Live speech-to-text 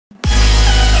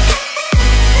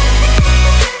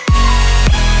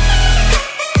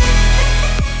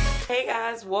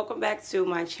welcome back to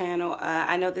my channel.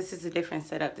 I know this is a different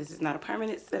setup. This is not a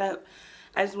permanent setup.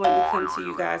 I just wanted to come to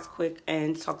you guys quick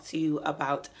and talk to you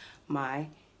about my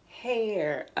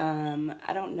hair.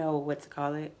 I don't know what to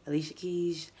call it. Alicia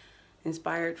Keys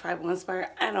inspired, tribal inspired.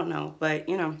 I don't know, but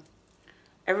you know,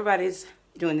 everybody's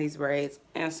doing these braids,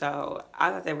 and so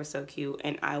I thought they were so cute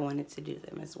and I wanted to do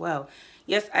them as well.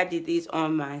 Yes, I did these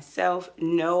on myself.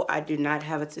 No, I did not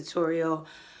have a tutorial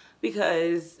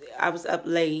because I was up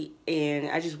late and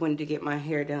I just wanted to get my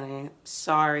hair done.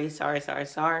 Sorry.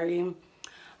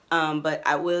 But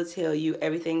I will tell you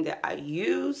everything that I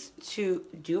use to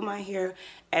do my hair,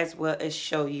 as well as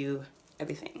show you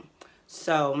everything.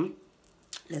 So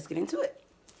let's get into it.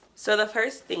 So the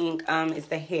first thing is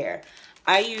the hair.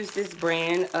 I use this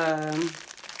brand,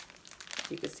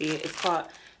 you can see it, it's called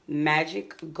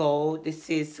Magic Gold. This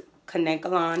is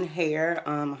Kanekalon hair,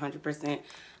 100%.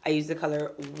 I use the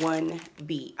color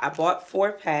 1B. I bought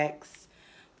 4 packs,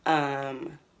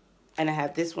 and I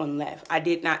have this one left. I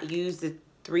did not use the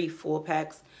 3 full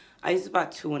packs. I used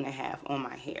about 2.5 on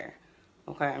my hair,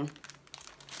 okay?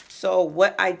 So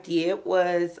what I did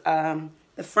was,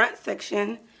 the front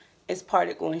section is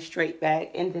parted going straight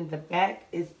back, and then the back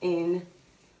is in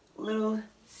little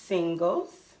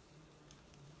singles.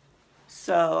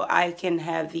 So I can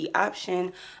have the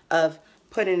option of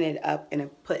putting it up and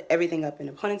put everything up in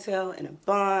a ponytail, in a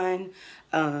bun,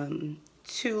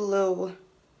 2 little,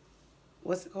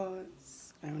 what's it called?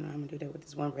 I don't know, I'm gonna do that with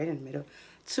this one right in the middle.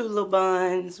 2 little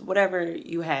buns, whatever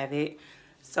you have it.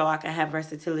 So I can have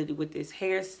versatility with this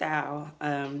hairstyle.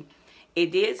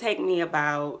 It did take me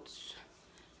about,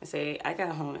 I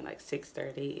got home at like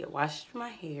 6:30. I washed my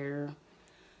hair,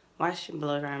 washed and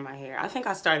blow drying my hair. I think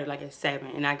I started like at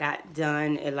 7 and I got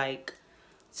done at like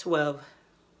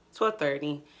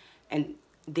 12:30, and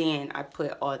then I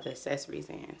put all the accessories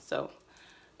in. So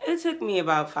it took me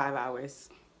about 5 hours.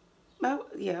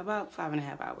 About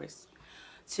 5.5 hours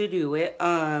to do it.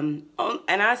 And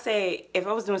I say if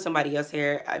I was doing somebody else's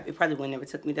hair, it probably would never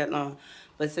took me that long.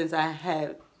 But since I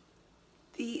had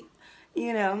the,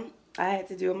 you know, I had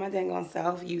to do it my dang on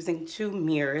self using 2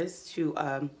 mirrors to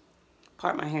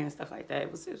part my hair and stuff like that.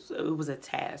 It was a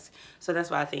task. So that's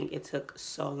why I think it took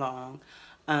so long.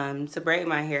 To braid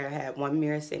my hair, I had 1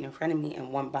 mirror sitting in front of me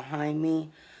and 1 behind me,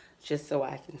 just so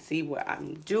I can see what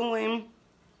I'm doing.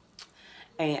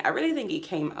 And I really think it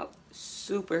came out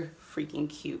super freaking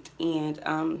cute. And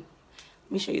let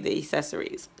me show you the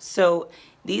accessories. So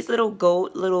these little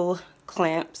gold little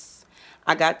clamps,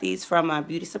 I got these from my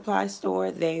beauty supply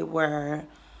store. They were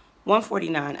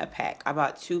 $1.49 a pack. I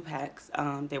bought 2 packs.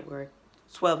 They were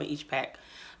 12 in each pack.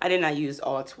 I did not use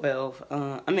all 12.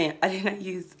 I did not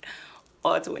use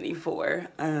all 24.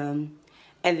 And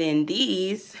then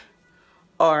these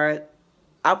are,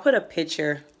 I'll put a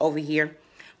picture over here,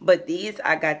 but these,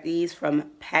 I got these from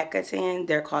Pakistan.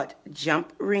 They're called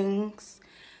jump rings.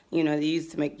 You know, they used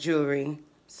to make jewelry.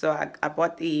 So I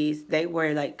bought these. They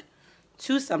were like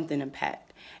 2 something a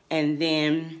pack. And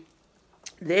then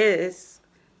this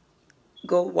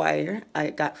gold wire I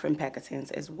got from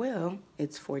Pakistan's as well.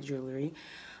 It's for jewelry.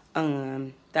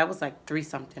 That was like 3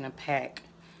 something a pack.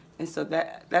 And so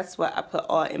that's what I put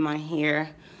all in my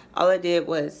hair. All I did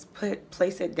was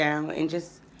place it down and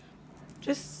just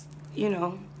you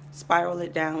know, spiral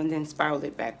it down and then spiral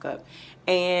it back up.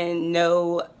 And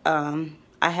no,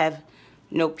 I have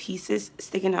no pieces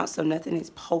sticking out, so nothing is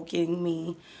poking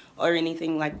me or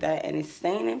anything like that, and it's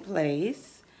staying in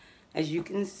place. As you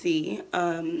can see,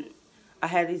 I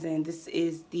had these in. This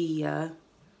is the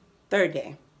 3rd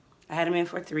day. I had them in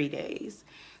for 3 days.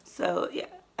 So yeah,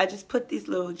 I just put these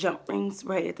little jump rings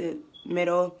right at the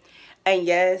middle. And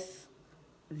yes,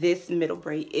 this middle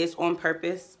braid is on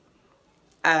purpose.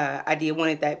 I did want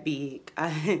it that big.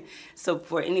 So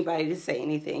for anybody to say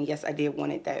anything, yes, I did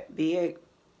want it that big.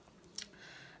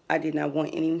 I did not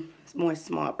want any more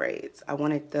small braids. I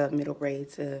wanted the middle braid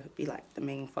to be like the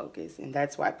main focus, and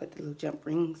that's why I put the little jump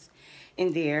rings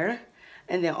in there.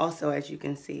 And then also, as you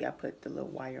can see, I put the little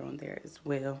wire on there as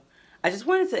well. I just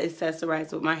wanted to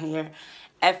accessorize with my hair.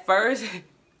 At first,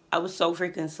 I was so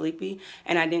freaking sleepy,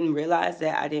 and I didn't realize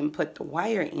that I didn't put the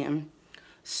wire in.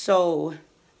 So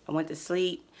I went to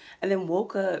sleep and then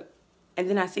woke up, and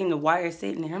then I seen the wire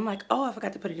sitting there. I'm like, oh, I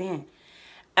forgot to put it in.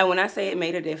 And when I say it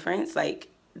made a difference, like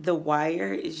the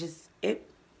wire is just, it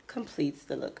completes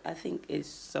the look. I think it's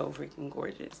so freaking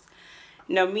gorgeous.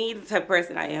 Now, me, the type of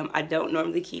person I am, I don't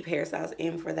normally keep hairstyles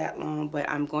in for that long, but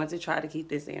I'm going to try to keep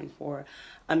this in for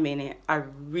a minute. I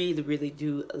really, really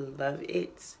do love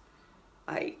it.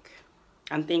 Like,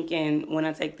 I'm thinking when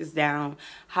I take this down,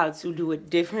 how to do it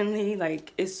differently.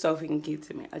 Like, it's so freaking cute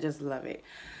to me. I just love it.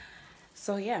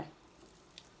 So, yeah.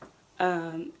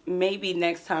 Maybe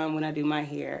next time when I do my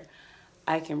hair,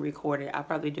 I can record it. I'll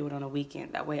probably do it on a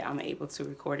weekend. That way I'm able to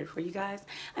record it for you guys.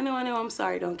 I know, I'm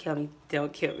sorry. Don't kill me.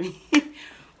 Don't kill me.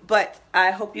 But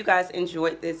I hope you guys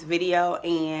enjoyed this video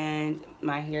and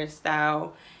my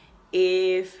hairstyle.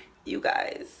 If you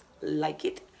guys like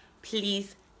it,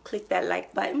 please click that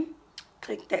like button.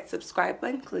 Click that subscribe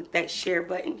button. Click that share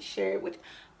button. Share it with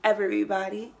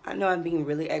everybody. I know I'm being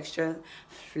really extra,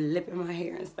 flipping my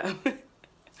hair and stuff.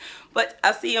 But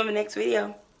I'll see you on the next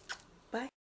video.